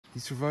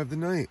You survived the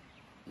night.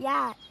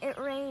 Yeah, it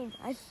rained.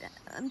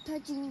 I'm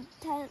touching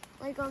tent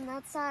like on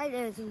that side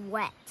and it's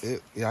wet.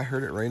 Yeah, I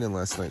heard it raining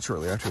last night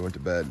shortly after I went to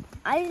bed.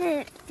 I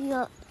didn't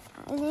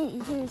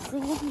hear a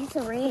single piece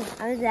of rain.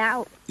 I was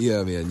out.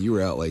 Yeah, man, you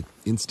were out like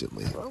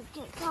instantly. Don't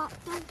get caught.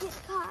 Don't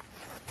get caught.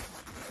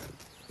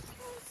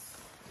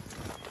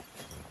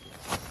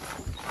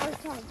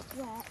 Outside's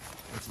wet.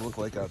 What's it look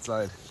like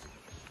outside?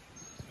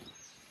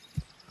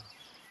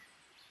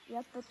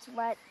 Yep, it's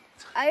wet.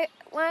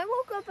 When I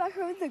woke up, I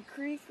heard the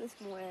creek this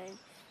morning.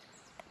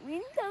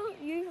 We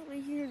don't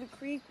usually hear the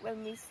creek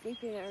when we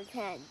sleep in our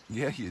tent.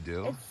 Yeah, you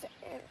do.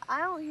 I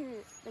don't hear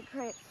the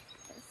creek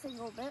a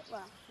single bit last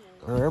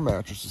night. Our air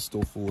mattress is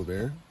still full of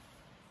air.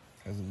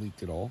 Hasn't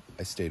leaked at all.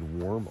 I stayed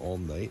warm all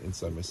night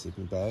inside my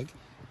sleeping bag.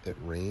 It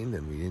rained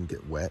and we didn't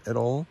get wet at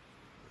all.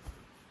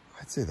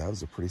 I'd say that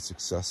was a pretty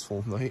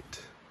successful night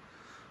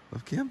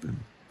of camping.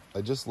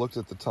 I just looked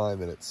at the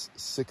time and it's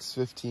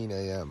 6:15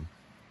 a.m.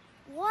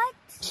 What?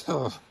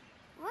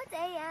 What's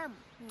a.m.?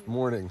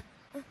 Morning.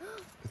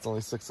 It's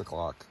only 6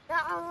 o'clock.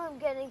 Now I'm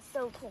getting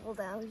so cold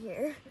out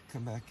here.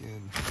 Come back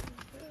in.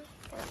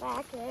 Come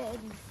back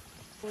in.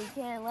 We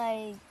can't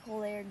like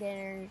cold air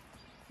dinner.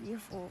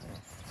 Beautiful,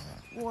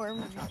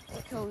 warm,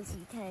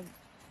 cozy tent.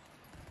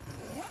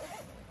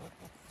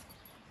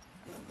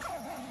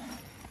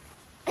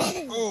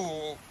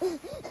 Oh.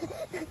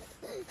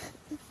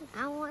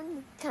 I want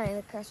to kind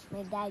of crush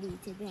my daddy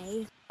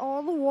today.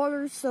 All the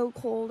water's so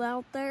cold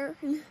out there.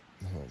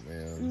 Oh,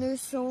 man. And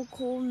there's so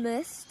cold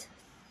mist.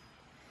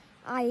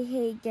 I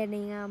hate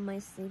getting out of my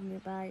sleeping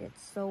bag.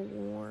 It's so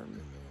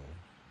warm.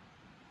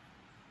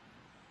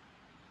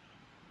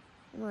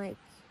 I know. Like,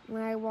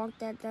 when I walked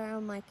that down,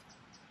 I'm like,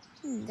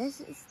 this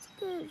is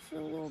good for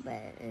a little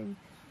bit. And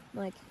I'm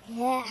like,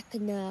 heck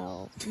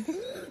no.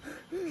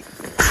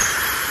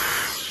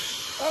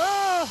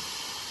 Oh!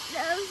 The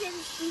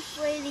ocean's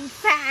deflating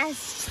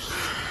fast.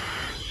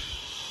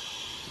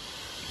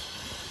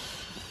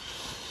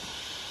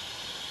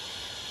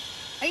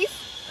 Are you?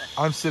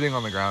 I'm sitting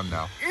on the ground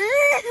now.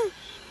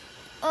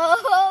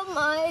 Oh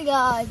my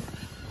god.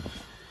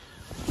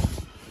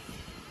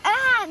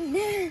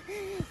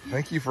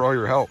 Thank you for all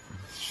your help.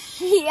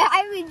 Yeah,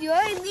 I'm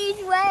enjoying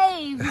these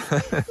waves.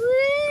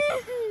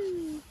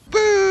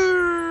 Woo!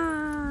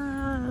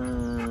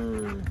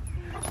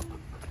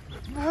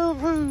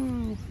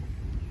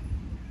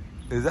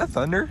 Is that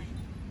thunder?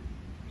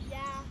 Yeah.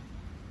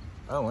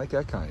 I don't like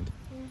that kind.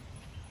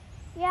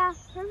 Yeah,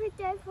 perfect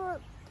day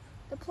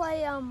to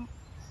play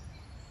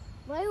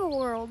Lego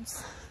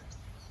Worlds.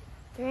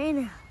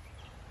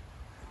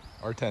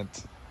 Our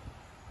tent.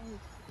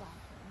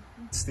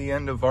 It's the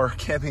end of our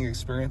camping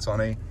experience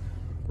on a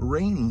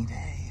rainy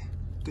day.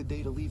 Good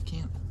day to leave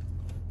camp.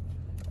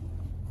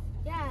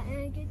 Yeah, and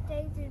a good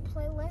day to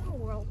play Lego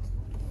Worlds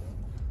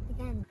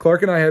again.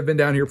 Clark and I have been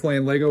down here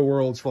playing Lego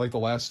Worlds for like the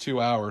last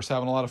 2 hours,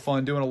 having a lot of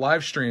fun doing a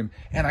live stream.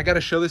 And I got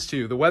to show this to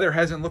you. The weather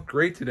hasn't looked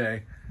great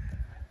today.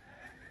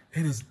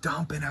 It is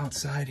dumping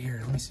outside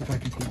here. Let me see if I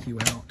can take you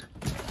out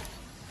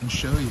and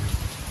show you.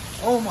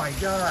 Oh my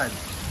God.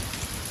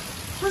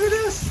 Look at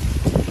this.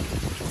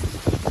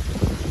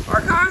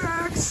 Our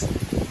kayaks.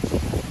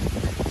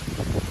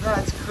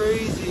 That's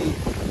crazy.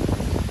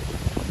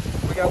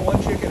 We got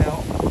one chicken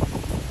out.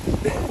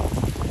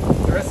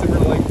 The rest of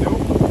them are like,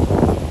 nope.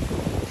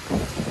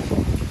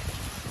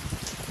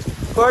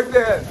 Clark,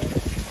 Dan,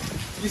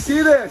 you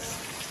see this?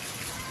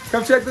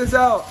 Come check this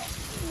out.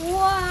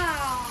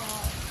 Wow.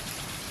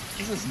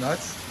 This is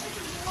nuts.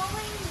 It's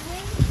blowing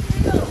wind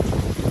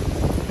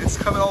through. It's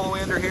coming all the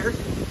way under here.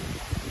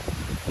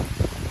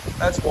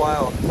 That's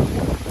wild.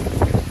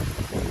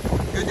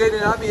 Good day to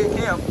not be at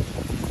camp.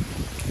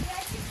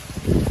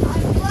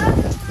 I'm glad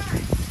we're still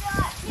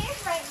at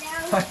camp right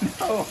now. I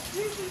know.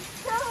 This is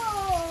so...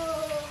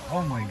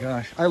 Oh my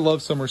gosh. I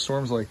love summer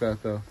storms like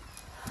that though.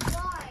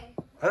 Why?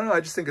 I don't know,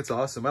 I just think it's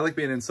awesome. I like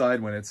being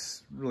inside when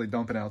it's really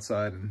dumping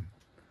outside and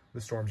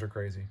the storms are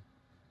crazy.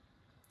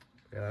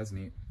 Yeah, that's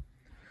neat.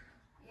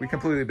 We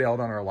completely bailed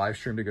on our live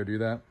stream to go do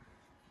that.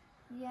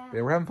 Yeah.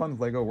 Yeah, we're having fun with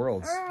Lego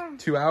Worlds.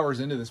 2 hours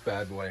into this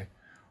bad boy.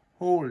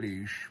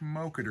 Holy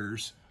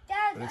schmokers.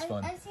 Dad, But it's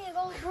fun. I see a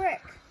gold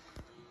brick.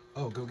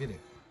 Oh, go get it.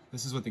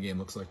 This is what the game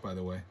looks like, by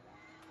the way.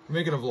 We're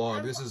making a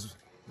vlog. This is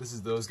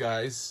those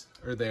guys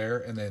are there,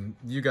 and then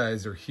you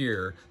guys are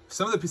here.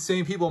 Some of the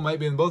same people might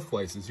be in both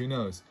places. Who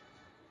knows?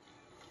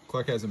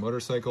 Clark has a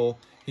motorcycle.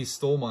 He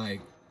stole my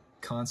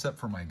concept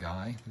for my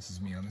guy. This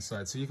is me on the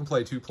side. So you can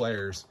play 2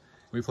 players.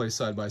 We play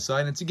side by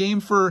side. And it's a game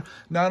for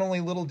not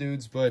only little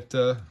dudes, but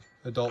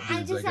adult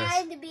dudes, I guess.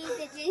 I decided to be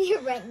the ginger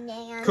right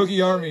now.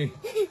 Cookie Army.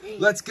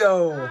 Let's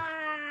go.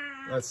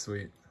 That's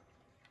sweet.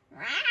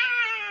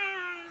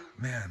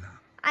 Man.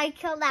 I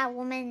killed that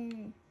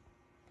woman.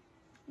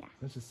 Yeah.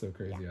 That's just so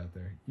crazy out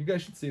there. You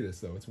guys should see this,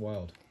 though. It's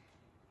wild.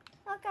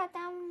 Look at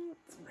them.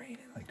 It's raining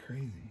like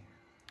crazy.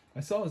 I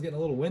saw it was getting a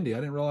little windy. I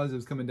didn't realize it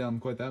was coming down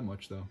quite that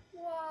much, though.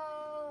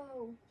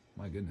 Whoa.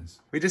 My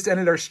goodness. We just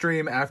ended our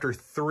stream after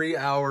 3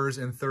 hours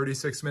and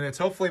 36 minutes.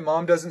 Hopefully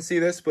Mom doesn't see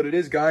this, but it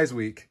is Guys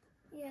Week.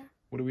 Yeah.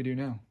 What do we do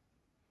now?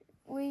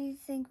 we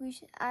think we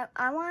should?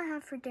 I want to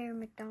have for dinner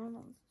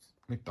McDonald's.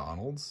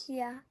 McDonald's?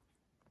 Yeah.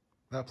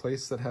 That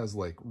place that has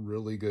like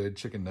really good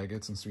chicken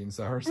nuggets and sweet and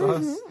sour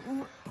sauce.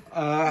 Maybe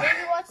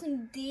watch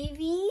some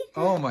TV.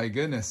 Oh my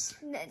goodness.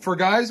 For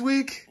Guys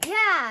Week?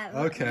 Yeah.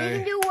 Okay. We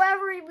can do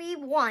whatever we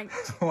want.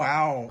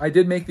 Wow. I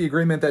did make the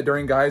agreement that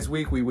during Guys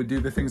Week, we would do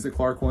the things that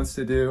Clark wants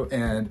to do.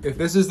 And if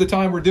this is the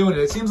time we're doing it,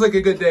 it seems like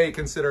a good day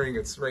considering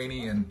it's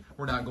rainy and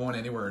we're not going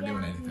anywhere or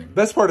doing anything.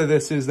 Best part of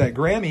this is that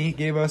Grammy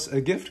gave us a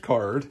gift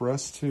card for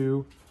us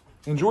to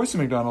enjoy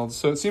some McDonald's.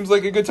 So it seems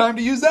like a good time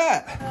to use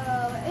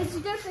that. It's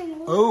dripping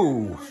water Oh.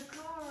 in the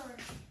car.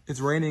 It's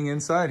raining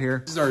inside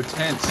here. This is our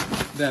tent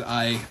that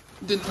I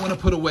didn't want to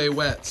put away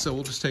wet, so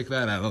we'll just take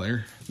that out of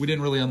there. We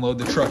didn't really unload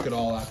the truck at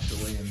all,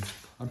 actually, and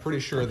I'm pretty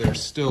sure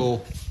there's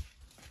still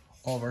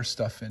all of our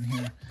stuff in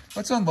here.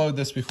 Let's unload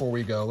this before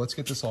we go. Let's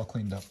get this all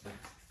cleaned up.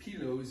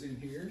 Pillows in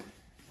here,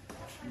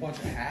 a bunch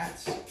of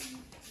hats.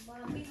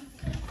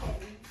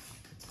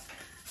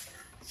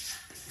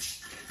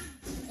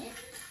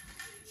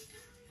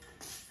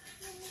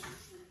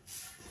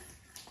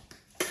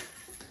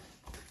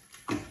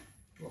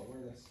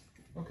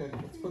 Okay,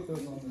 let's put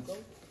those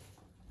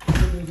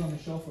on the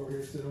shelf over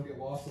here so they don't get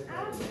lost like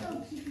I'll that.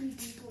 go TV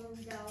before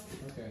we go.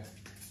 Okay.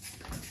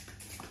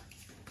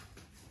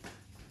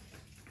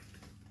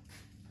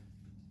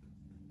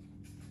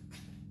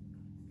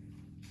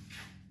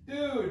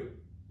 Dude,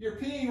 you're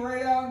peeing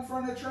right out in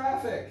front of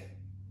traffic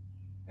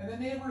and the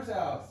neighbor's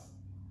house.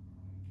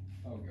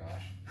 Oh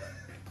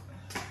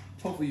gosh.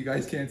 Hopefully you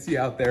guys can't see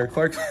out there.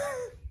 Clark's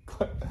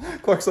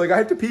like, I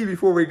have to pee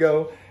before we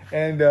go.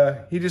 And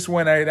he just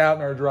went right out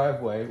in our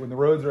driveway when the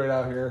road's right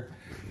out here.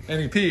 And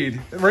he peed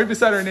right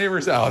beside our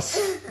neighbor's house.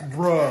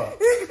 Bruh.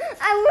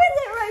 I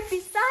wasn't right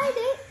beside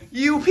it.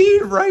 You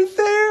peed right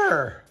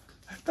there.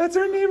 That's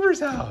our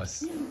neighbor's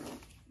house.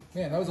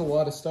 Man, that was a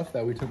lot of stuff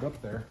that we took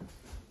up there.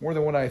 More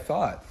than what I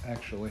thought,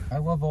 actually. I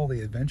love all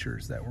the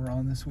adventures that we're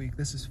on this week.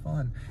 This is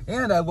fun.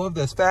 And I love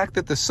this fact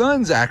that the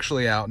sun's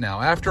actually out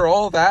now. After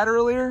all that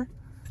earlier,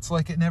 it's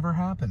like it never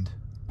happened.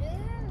 Do they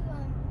have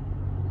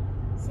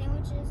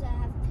sandwiches that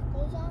have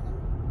pickles on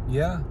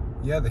them?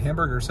 Yeah, the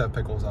hamburgers have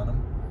pickles on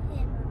them.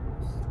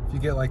 Hamburgers. If you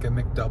get like a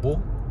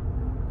McDouble,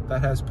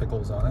 that has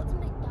pickles on it. What's a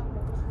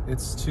McDonald's?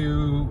 It's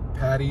 2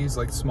 patties,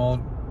 like small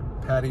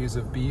patties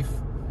of beef.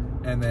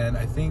 And then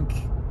I think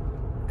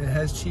it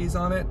has cheese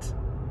on it.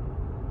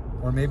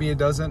 Or maybe it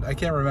doesn't. I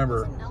can't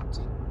remember. Is it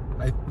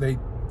melted?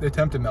 They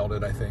attempt to melt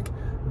it, I think.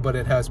 But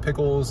it has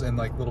pickles and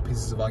like little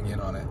pieces of onion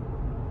on it.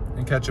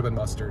 And ketchup and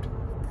mustard.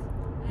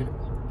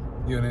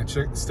 You want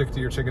to stick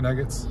to your chicken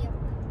nuggets? Yep.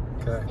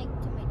 Okay.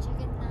 Stick to my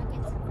chicken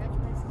nuggets and french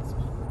fries and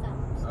sweet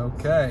and sour.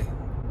 Okay.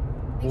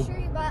 Make sure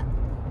you buy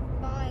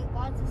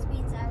lots of sweet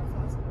and sour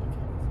sauce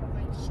for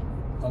my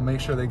chicken. I'll make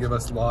sure they give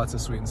us lots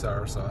of sweet and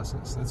sour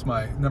sauces. That's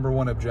my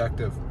 #1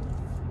 objective.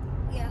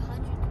 Yeah,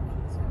 100 sweet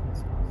and sour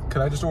sauce.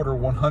 Could I just order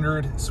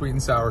 100 sweet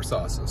and sour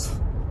sauces?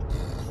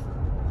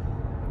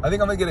 I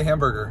think I'm gonna get a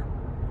hamburger.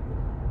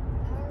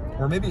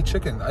 Or maybe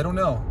chicken, I don't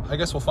know. I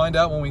guess we'll find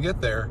out when we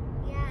get there.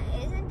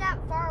 Yeah, isn't that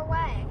far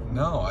away?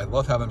 No, I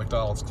love having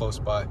McDonald's close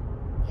by.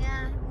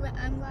 Yeah,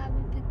 I'm glad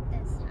we picked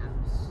this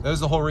house. That was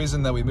the whole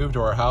reason that we moved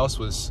to our house,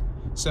 was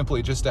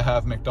simply just to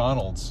have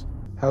McDonald's.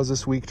 How's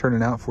this week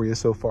turning out for you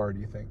so far, do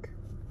you think?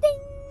 Ding!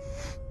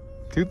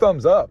 2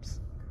 thumbs ups.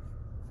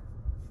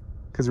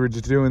 Because we're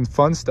just doing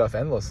fun stuff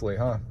endlessly,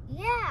 huh?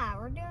 Yeah,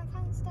 we're doing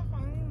fun stuff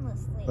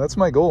endlessly. That's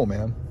my goal,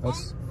 man.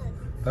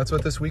 That's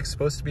what this week's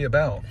supposed to be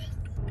about.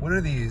 What are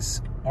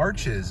these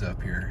arches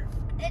up here?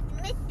 It's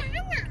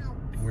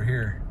McDonald's. We're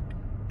here.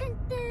 Dun,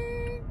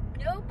 dun.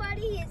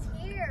 Nobody is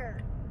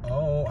here.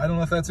 Oh, I don't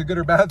know if that's a good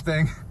or bad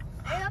thing.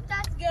 I hope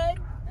that's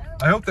good.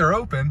 I hope they're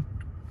open.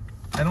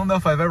 I don't know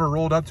if I've ever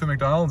rolled up to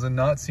McDonald's and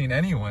not seen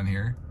anyone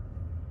here.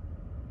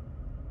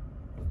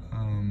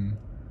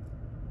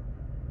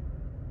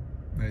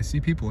 I see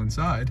people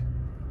inside.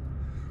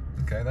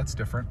 Okay, that's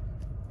different.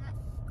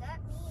 That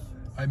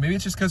means... Maybe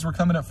it's just because we're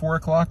coming at 4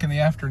 o'clock in the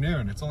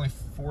afternoon. It's only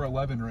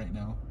 4:11 right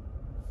now.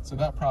 So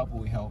that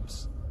probably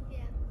helps. Yeah.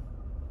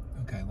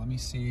 Okay, let me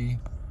see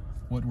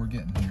what we're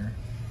getting here.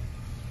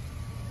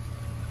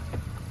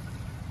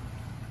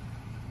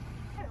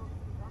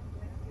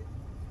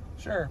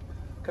 Sure.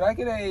 Could I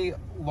get a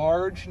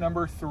large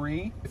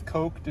 #3 with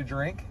Coke to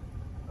drink?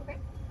 Okay.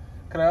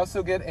 Could I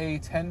also get a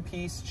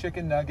 10-piece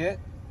chicken nugget?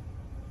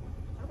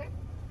 Okay.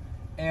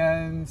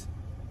 And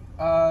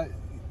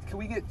can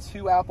we get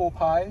 2 apple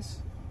pies?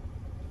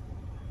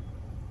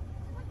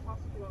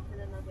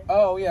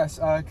 Oh, yes.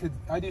 Could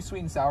I do sweet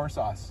and sour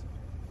sauce?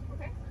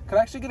 Okay. Could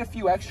I actually get a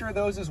few extra of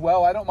those as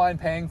well? I don't mind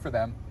paying for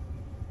them.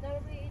 That'll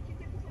be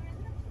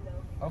 $2.57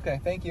 though. Okay,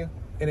 thank you.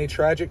 In a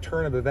tragic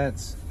turn of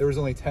events, there was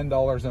only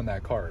 $10 on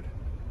that card.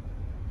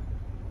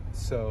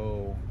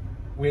 So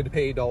we had to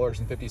pay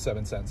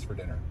 $8.57 for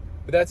dinner.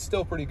 But that's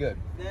still pretty good.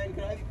 Then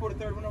can I have you put a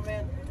third one on,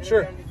 man?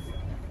 Sure.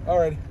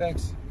 Alrighty,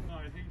 thanks. No,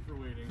 thank you for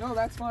waiting. No,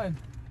 that's fine.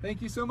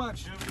 Thank you so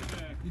much. Have a good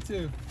day. You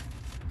too.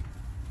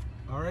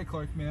 All right,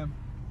 Clark, ma'am.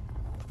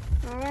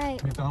 All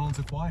right. McDonald's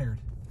acquired.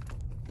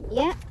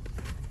 Yeah.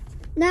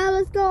 Now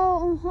let's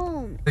go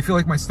home. I feel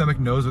like my stomach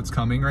knows what's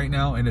coming right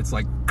now, and it's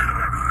like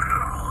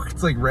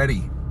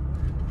ready.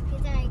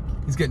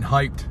 He's getting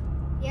hyped.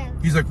 Yeah.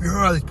 He's like,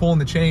 yeah, he's pulling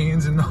the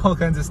chains and all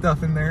kinds of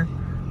stuff in there.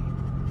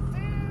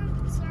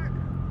 I'm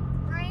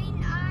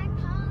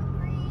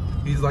hungry.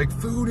 He's like,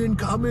 food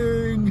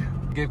incoming.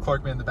 I gave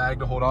Clarkman the bag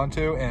to hold on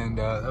to, and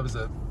that was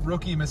a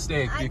rookie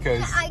mistake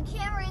because I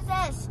can't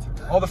resist.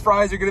 all the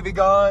fries are gonna be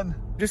gone.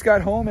 Just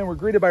got home and we're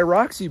greeted by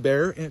Roxy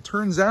Bear, and it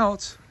turns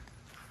out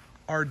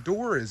our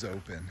door is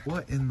open.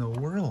 What in the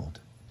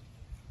world?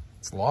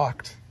 It's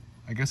locked.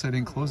 I guess I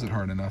didn't close it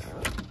hard enough.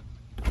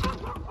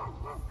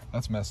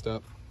 That's messed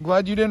up. I'm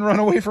glad you didn't run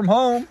away from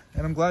home,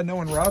 and I'm glad no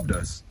one robbed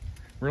us.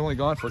 We're only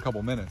gone for a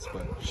couple minutes,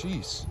 but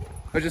jeez.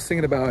 I was just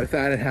thinking about if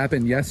that had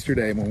happened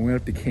yesterday when we went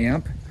up to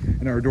camp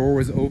and our door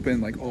was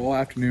open like all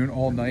afternoon,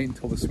 all night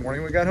until this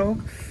morning when we got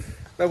home,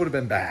 that would have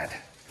been bad.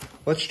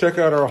 Let's check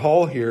out our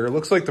haul here. It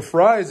looks like the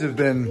fries have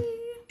been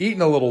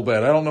eaten a little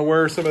bit. I don't know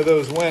where some of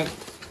those went.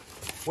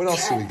 What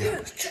else do we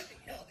get?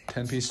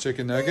 10-piece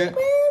chicken nugget.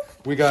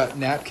 We got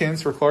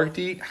napkins for Clark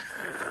to eat.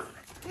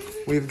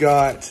 We've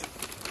got,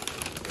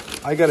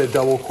 I got a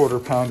double quarter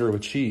pounder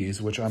with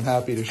cheese, which I'm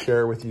happy to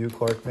share with you,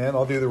 Clark, man.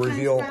 I'll do the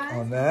reveal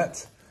on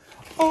that.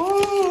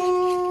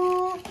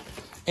 Oh,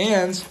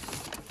 and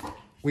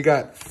we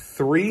got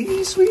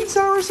 3 sweet and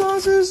sour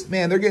sauces.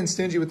 Man, they're getting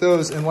stingy with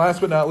those. And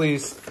last but not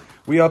least,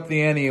 we upped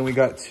the ante and we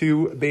got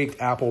 2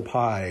 baked apple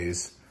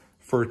pies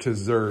for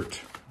dessert.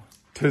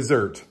 We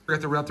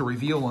have to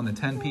reveal on the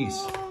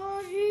 10-piece.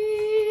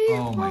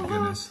 Oh my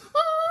goodness.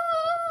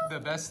 The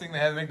best thing they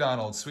have at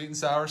McDonald's, sweet and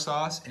sour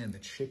sauce and the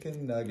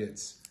chicken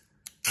nuggets.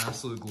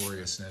 Absolute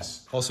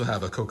gloriousness. Also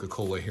have a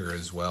Coca-Cola here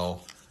as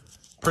well.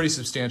 Pretty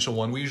substantial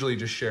one. We usually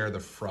just share the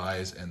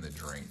fries and the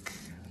drink.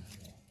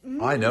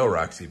 I know,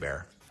 Roxy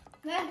Bear.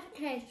 That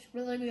tastes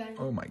really good.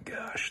 Oh my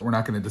gosh. We're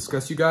not going to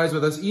discuss you guys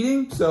with us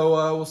eating, so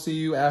we'll see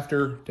you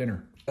after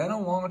dinner. Been a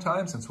long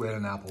time since we had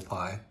an apple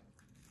pie.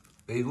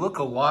 They look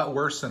a lot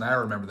worse than I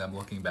remember them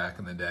looking back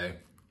in the day.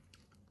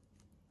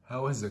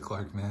 How is it,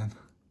 Clark, man?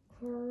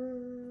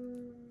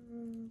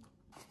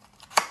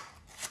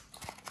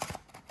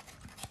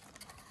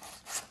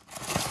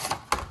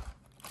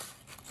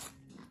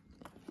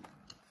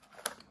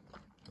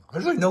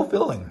 There's like no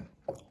filling.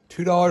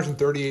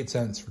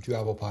 $2.38 for 2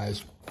 apple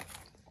pies.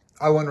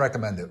 I wouldn't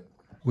recommend it.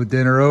 With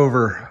dinner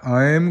over,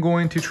 I am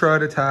going to try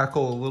to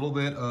tackle a little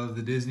bit of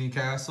the Disney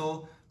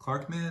castle.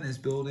 Clarkman is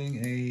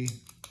building a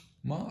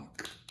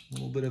mock, a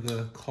little bit of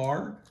a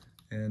car.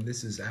 And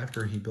this is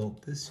after he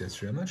built this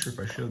yesterday. I'm not sure if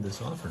I showed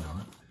this off or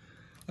not.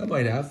 I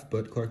might have,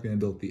 but Clarkman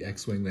built the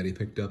X-Wing that he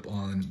picked up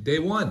on day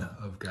 1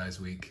 of Guys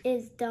Week.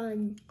 It's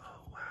done. Oh,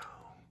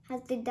 wow.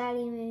 Has the daddy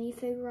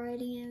minifig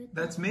riding it?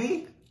 That's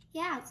me?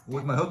 Yeah.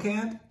 With my hook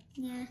hand?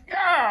 Yeah.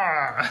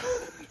 Yeah!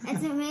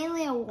 It's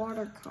mainly a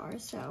water car,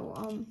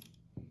 so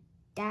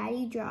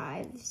daddy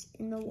drives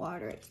in the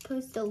water. It's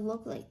supposed to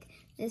look like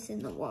this in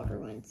the water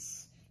when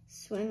it's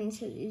swimming,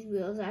 so these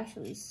wheels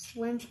actually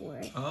swim for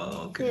it.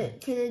 Oh, okay.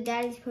 So the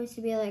daddy's supposed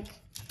to be like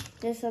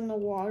this on the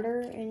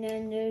water, and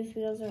then those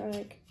wheels are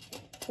like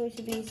supposed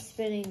to be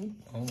spinning.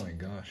 Oh my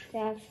gosh. The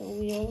actual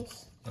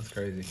wheels. That's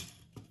crazy.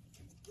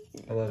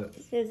 I love it.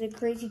 So it's a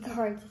crazy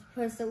car. It's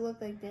supposed to look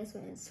like this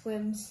when it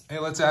swims. Hey,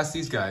 let's ask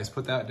these guys.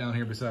 Put that down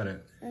here beside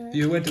it. If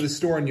you went to the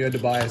store and you had to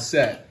buy a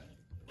set,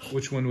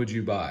 which one would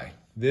you buy?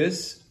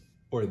 This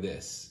or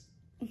this?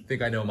 I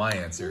think I know my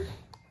answer.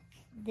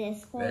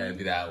 This one. Yeah, it'd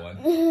be that one.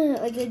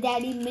 Like a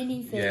daddy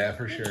minifig. Yeah,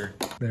 for sure.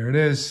 There it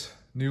is.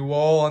 New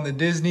wall on the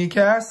Disney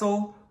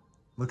castle.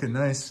 Looking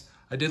nice.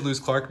 I did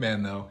lose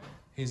Clarkman though.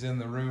 He's in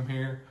the room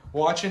here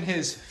watching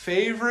his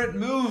favorite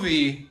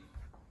movie.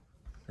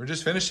 We're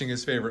just finishing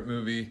his favorite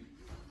movie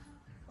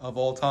of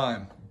all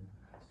time.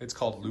 It's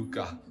called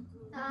Luca.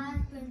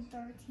 I've been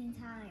 13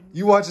 times.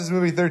 You watched this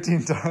movie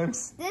 13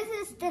 times? This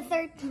is the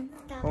 13th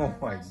time. Oh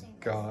my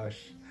gosh.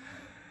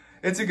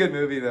 It's a good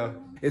movie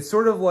though. It's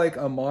sort of like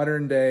a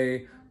modern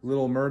day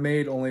Little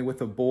Mermaid, only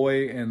with a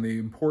boy, and the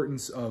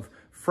importance of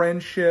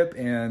friendship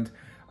and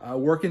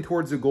working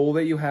towards a goal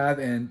that you have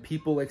and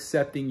people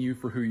accepting you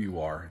for who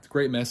you are. It's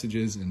great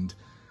messages and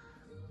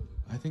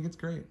I think it's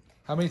great.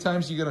 How many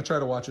times are you going to try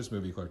to watch this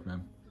movie,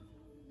 Clarkman?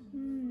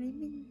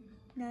 Maybe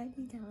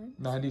 90 times.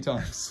 90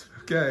 times.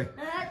 Okay.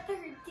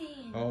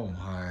 13. Oh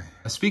my.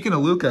 Speaking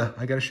of Luca,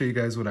 I got to show you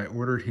guys what I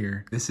ordered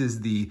here. This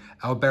is the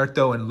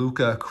Alberto and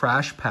Luca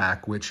Crash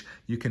Pack, which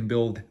you can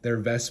build their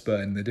Vespa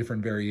and the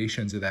different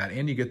variations of that.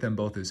 And you get them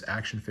both as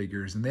action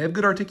figures. And they have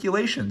good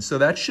articulation. So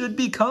that should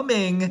be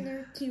coming.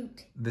 They're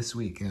cute. This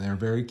week. And they're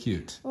very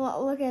cute.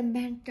 Well, look at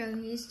Bento.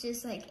 He's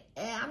just like,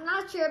 I'm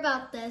not sure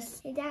about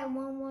this. Hey, Dad,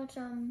 want to watch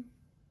a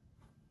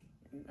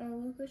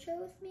Luca show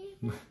with me?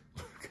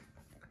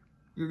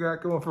 You're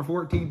not going for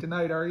 14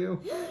 tonight, are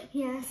you?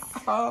 Yes.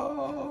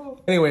 Oh.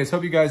 Anyways,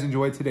 hope you guys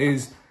enjoyed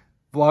today's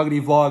vloggity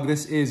vlog.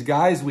 This is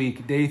Guys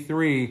Week, day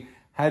 3.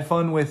 Had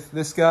fun with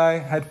this guy,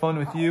 had fun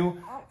with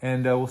you,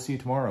 and we'll see you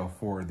tomorrow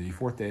for the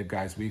 4th day of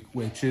Guys Week,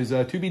 which is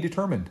to be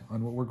determined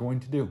on what we're going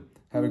to do.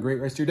 Have a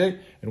great rest of your day,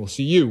 and we'll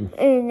see you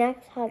in the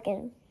next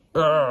hugging.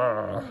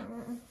 Ah.